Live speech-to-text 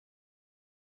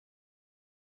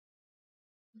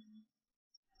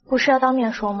不是要当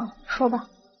面说吗？说吧。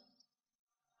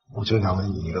我就想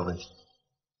问你一个问题：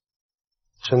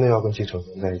真的要跟季承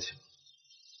风在一起？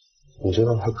你知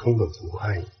道他根本不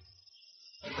爱你，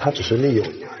他只是利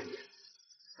用你而已。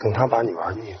等他把你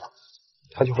玩腻了，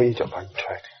他就会一脚把你踹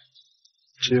开。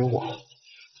只有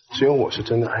我是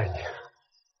真的爱你。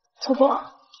左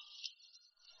波，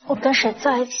我跟谁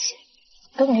在一起，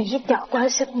跟你一点关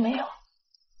系都没有。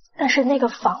但是那个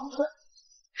房子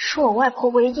是我外婆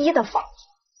唯一的房子，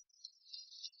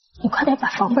你快点把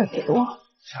房本给我。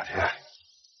夏天，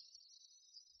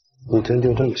你真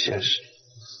就这么现实？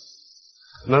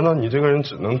难道你这个人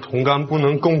只能同甘不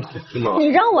能共苦是吗？你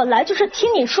让我来就是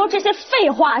听你说这些废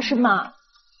话是吗？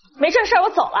没这事儿，我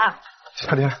走了。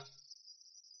夏天，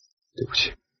对不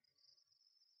起，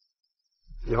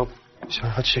要不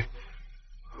消消气，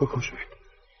喝口水。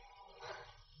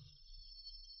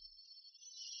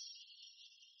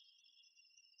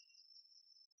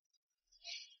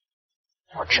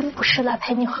我真不是来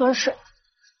陪你喝水，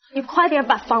你快点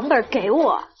把房本给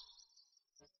我。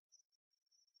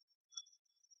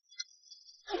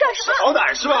你干什么？好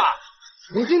歹是吧？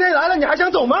你今天来了，你还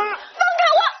想走吗？放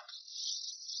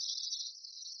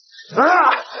开我！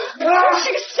你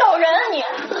是个小人啊你！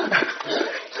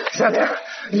夏天，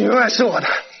你永远是我的，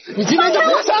你今天就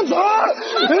别想走！放开我！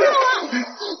你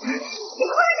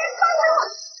快点放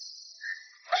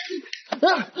开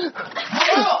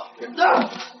我！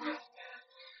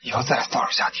以后再骚扰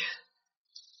夏天，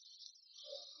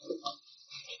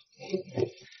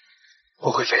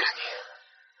我会废了你。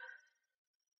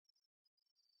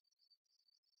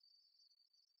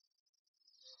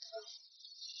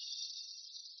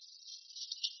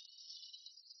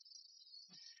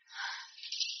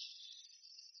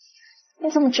你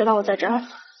怎么知道我在这儿？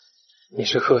你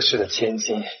是贺氏的千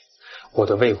金，我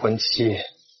的未婚妻。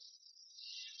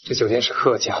这酒店是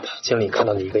贺家的，经理看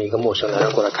到你跟一个陌生男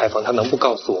人过来开房，他能不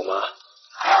告诉我吗？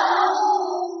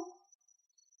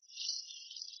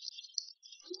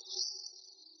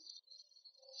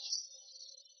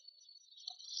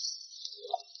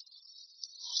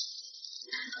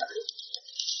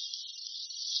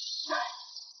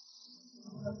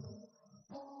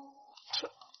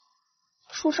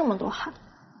出这么多汗，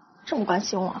这么关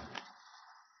心我。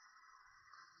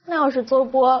那要是周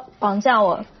波绑架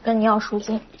我，跟你要赎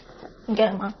金，你给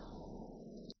吗？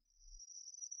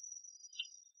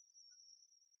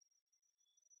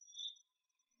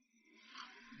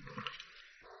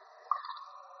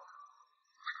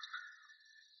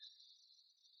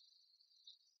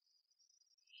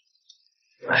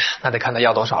那得看他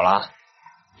要多少了。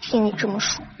听你这么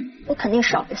说，我肯定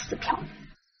是要被撕票。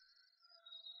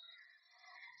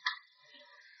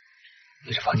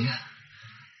你这房间怎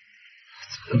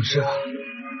么那么热？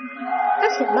快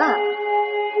醒吧！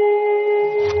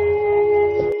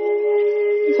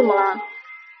你怎么了？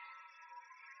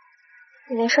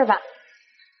你没事吧？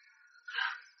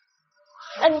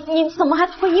哎，你怎么还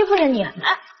脱衣服呀你？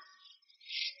哎，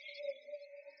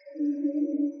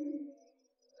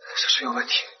这是有问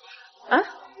题。啊？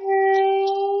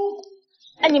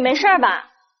哎，你没事吧？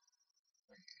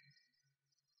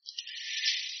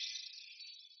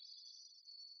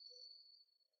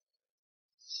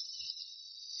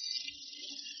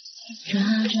抓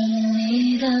住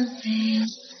你的背，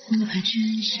不怕全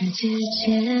世界皆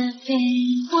兵。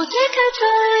我推开船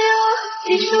游，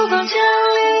一束光降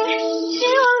临，希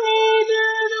望你的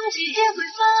冬季也会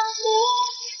放晴。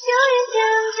有一天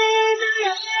记得让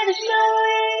谁的声音，我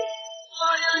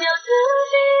丢掉自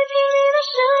己听你的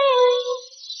声音。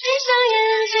闭上眼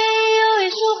睛，有一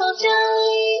束光降临，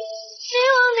希望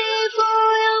你不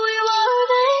要为我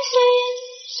担心。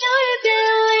相遇别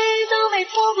离都没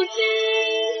错不停。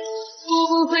我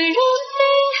不会认定，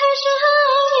还是很爱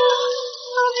你，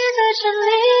忘记在这里。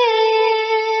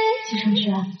季承轩，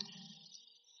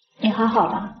你还好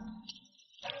吧？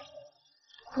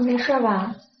你没事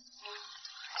吧？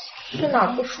是哪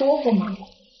儿不舒服吗？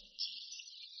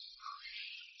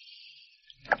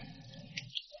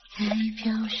在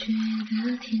飘雪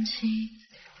的天气，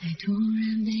爱突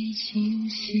然被清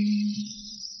醒，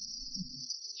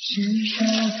是说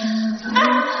反复靠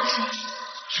近。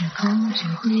时空就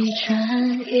会转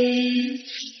移，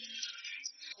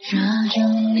抓住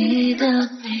你的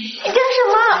背。你干什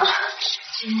么？世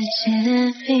界皆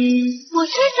平，我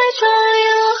推开船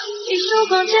游，一束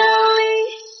光降临，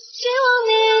希望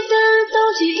你的冬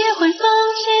季也会放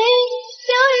晴。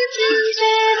有一天记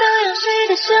得有谁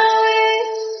的相遇，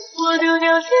我丢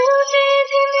掉自己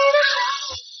听你的声音。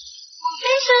我闭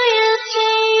上眼睛，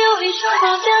有一束光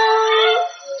降临，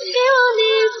希望你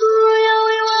不要为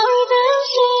我而担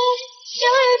心。相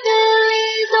遇别离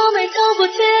都没错不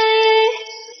停，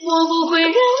我我不会认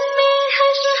命，还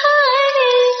是很爱你，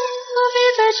何必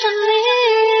再沉溺？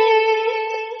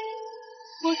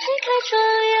我推开窗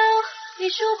摇，你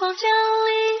曙光降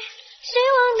临，希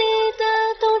望你的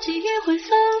冬季也会放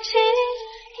晴。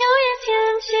谣言天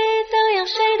气荡漾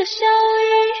谁的笑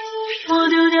语？我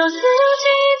丢掉自己，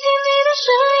听你的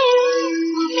声音。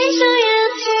我闭上眼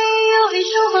睛，有一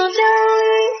束光降临，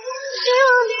希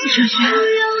望你能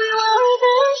有我的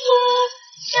心。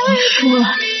相遇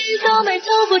的倒霉透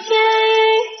过天意，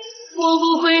我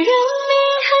不会认命，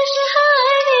还是很爱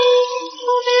你，不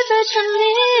必再沉溺。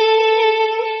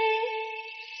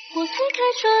我推开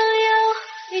窗摇，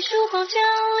一束光降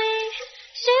临，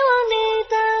希望你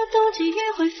的冬季也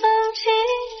会放晴。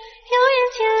谣言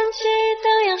天气荡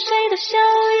漾谁的笑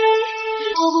语？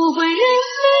我不会认命，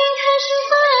还是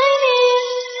会爱你，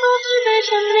不必再沉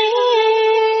溺。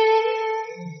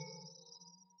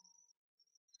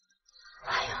哎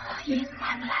呀，爷来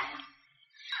不来啊？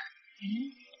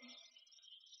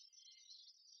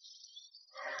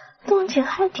动静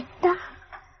还挺大。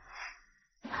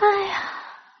哎呀，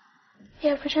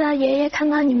也不知道爷爷看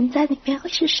到你们在里面会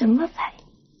是什么反应。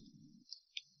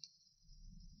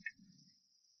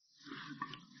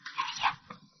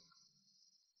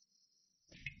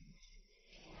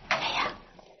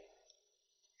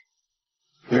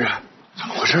嫣然，怎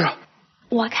么回事啊？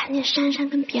我看见珊珊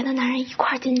跟别的男人一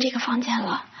块进这个房间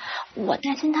了，我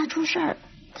担心她出事儿，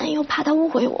但又怕她误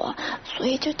会我，所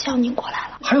以就叫您过来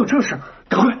了。还有这事？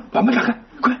赶快把门打开，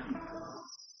快！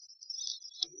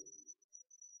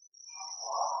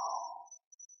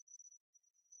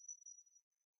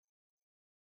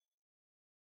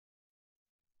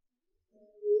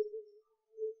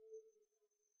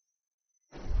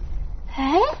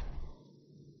哎，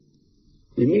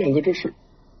你们两个这是？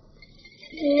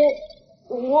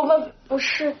我们不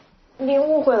是，您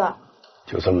误会了。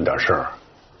就这么点事儿，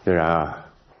嫣然啊，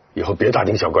以后别大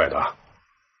惊小怪的啊！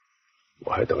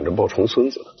我还等着抱重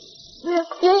孙子呢。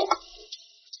爷爷，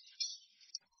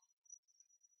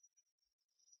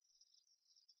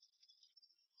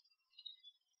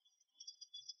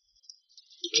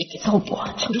这个糟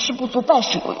粕，成事不足败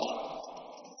事有余。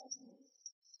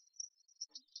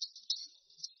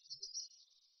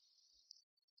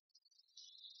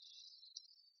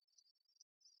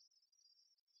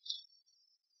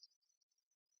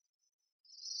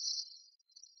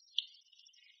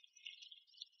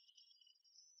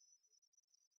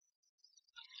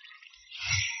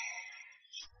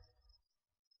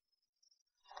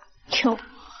哟，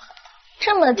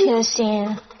这么贴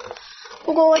心。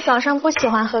不过我早上不喜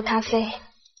欢喝咖啡。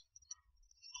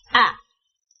啊，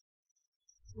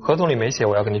合同里没写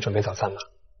我要给你准备早餐吗？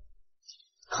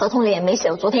合同里也没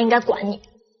写我昨天应该管你。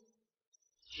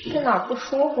是哪儿不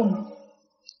舒服吗？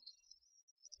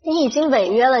你已经违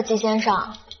约了，季先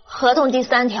生。合同第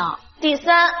3条，第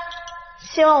3，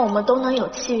希望我们都能有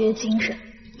契约精神。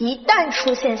一旦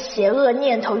出现邪恶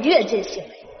念头、越界行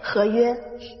为，合约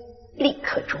立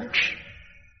刻终止。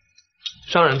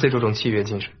商人最注重契约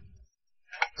精神，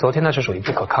昨天那是属于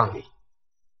不可抗力。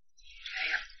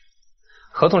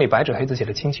合同里白纸黑字写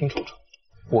的清清楚楚，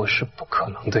我是不可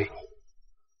能对你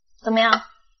怎么样？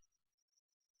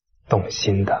动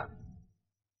心的。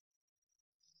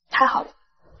太好了，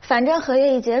反正合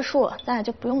约一结束，咱俩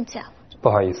就不用见了。不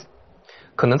好意思，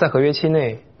可能在合约期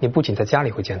内，你不仅在家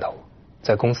里会见到我，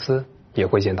在公司也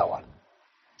会见到我了。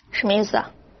什么意思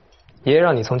啊？爷爷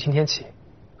让你从今天起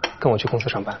跟我去公司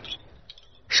上班。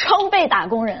双倍打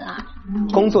工人啊！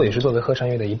工作也是作为贺山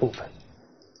月的一部分。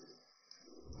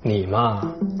你嘛，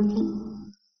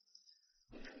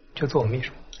就做我秘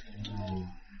书。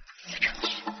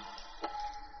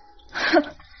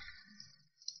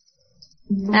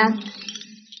哎，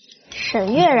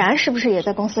沈月然是不是也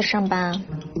在公司上班？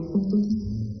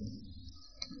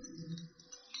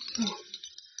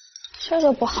这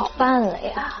就不好办了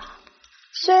呀。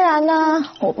虽然呢，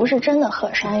我不是真的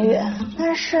贺山月，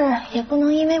但是也不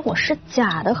能因为我是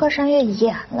假的贺山月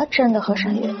演了真的贺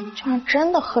山月，就让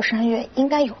真的贺山月应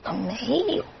该有的没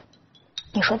有。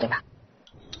你说对吧？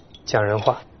讲人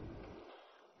话。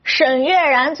沈月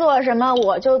然做什么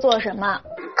我就做什么。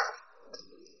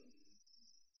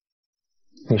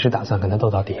你是打算跟他斗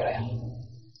到底了呀？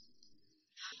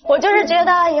我就是觉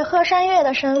得以贺山月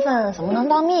的身份怎么能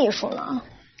当秘书呢？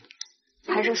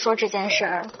还是说这件事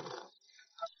儿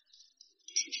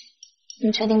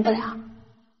你确定不了？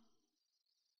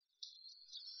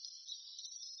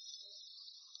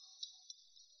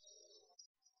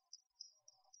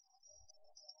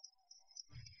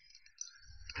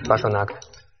把手拿开。